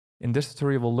In this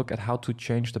tutorial, we'll look at how to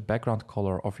change the background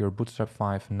color of your Bootstrap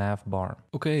 5 navbar.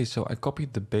 Okay, so I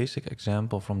copied the basic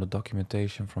example from the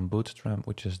documentation from Bootstrap,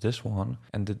 which is this one.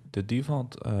 And the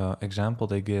default example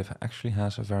they give actually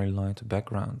has a very light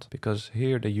background, because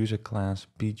here they use a class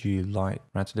BG light,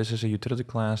 right? So this is a utility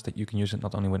class that you can use it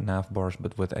not only with navbars,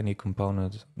 but with any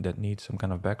component that needs some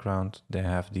kind of background. They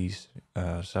have these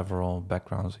several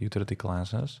background utility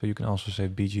classes. So you can also say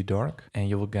BG dark and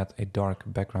you will get a dark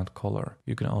background color.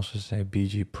 You can also say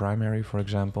BG primary, for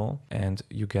example, and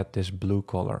you get this blue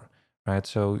color, right?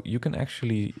 So you can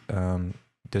actually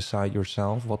decide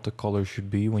yourself what the color should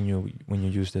be when you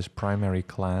use this primary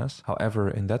class. However,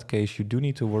 in that case, you do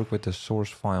need to work with the source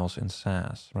files in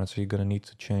Sass, right? So you're going to need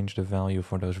to change the value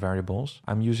for those variables.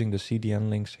 I'm using the CDN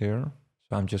links here.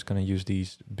 So I'm just going to use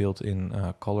these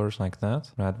built-in colors like that,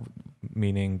 right?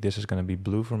 Meaning this is going to be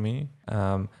blue for me.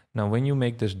 Now, when you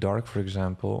make this dark, for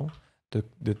example,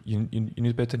 you need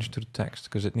to pay attention to the text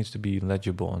because it needs to be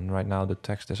legible. And right now the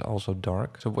text is also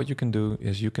dark. So what you can do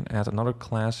is you can add another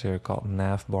class here called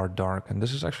navbar dark. And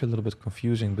this is actually a little bit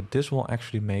confusing, but this will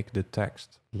actually make the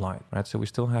text light, right? So we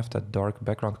still have that dark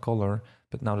background color,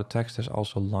 but now the text is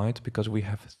also light because we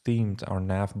have themed our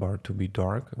navbar to be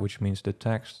dark, which means the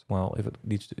text, well, if it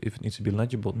needs to be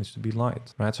legible, it needs to be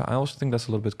light, right? So I also think that's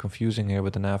a little bit confusing here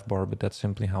with the navbar, but that's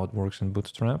simply how it works in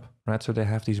Bootstrap, right? So they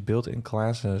have these built-in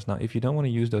classes. Now, if you don't want to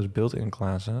use those built-in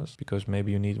classes because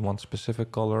maybe you need one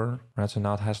specific color, right? So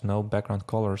now it has no background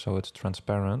color, so it's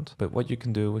transparent. But what you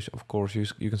can do is, of course,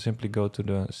 you can simply go to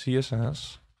the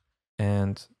CSS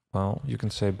and, well, you can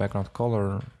say background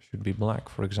color should be black,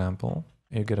 for example.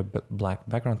 You get a black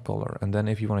background color. And then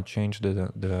if you want to change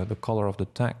the color of the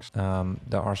text,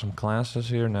 there are some classes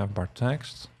here, navbar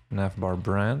text, navbar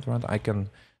brand, right? I can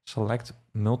select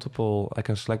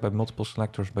by multiple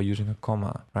selectors by using a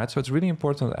comma, right? So it's really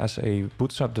important as a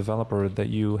Bootstrap developer that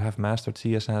you have mastered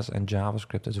CSS and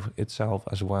JavaScript itself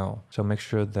as well. So make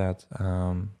sure that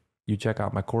you check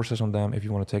out my courses on them if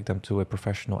you want to take them to a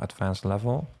professional advanced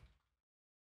level.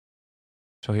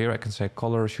 So here I can say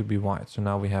color should be white. So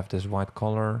now we have this white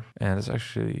color and it's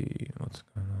actually, what's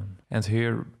going on? And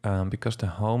here, because the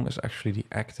home is actually the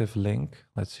active link,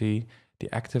 let's see,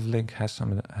 the active link has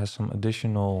some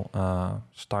additional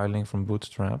styling from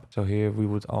Bootstrap. So here we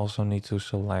would also need to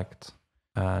select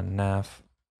nav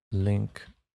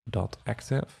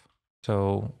link.active.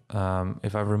 So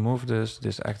if I remove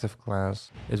this active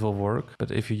class, it will work. But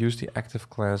if you use the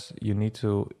active class, you need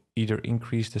to either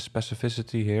increase the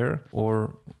specificity here,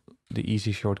 or the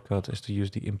easy shortcut is to use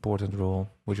the important rule,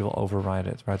 which will override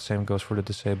it, right? Same goes for the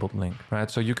disabled link, right?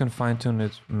 So you can fine tune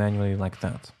it manually like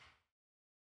that.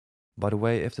 By the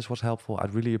way, if this was helpful,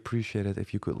 I'd really appreciate it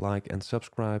if you could like and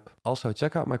subscribe. Also,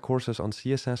 check out my courses on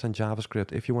CSS and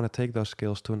JavaScript if you want to take those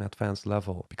skills to an advanced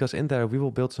level. Because in there, we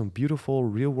will build some beautiful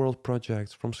real-world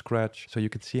projects from scratch so you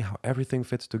can see how everything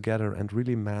fits together and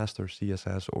really master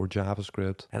CSS or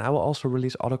JavaScript. And I will also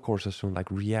release other courses soon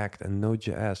like React and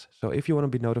Node.js. So if you want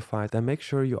to be notified, then make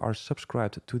sure you are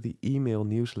subscribed to the email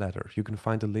newsletter. You can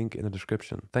find the link in the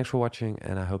description. Thanks for watching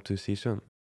and I hope to see you soon.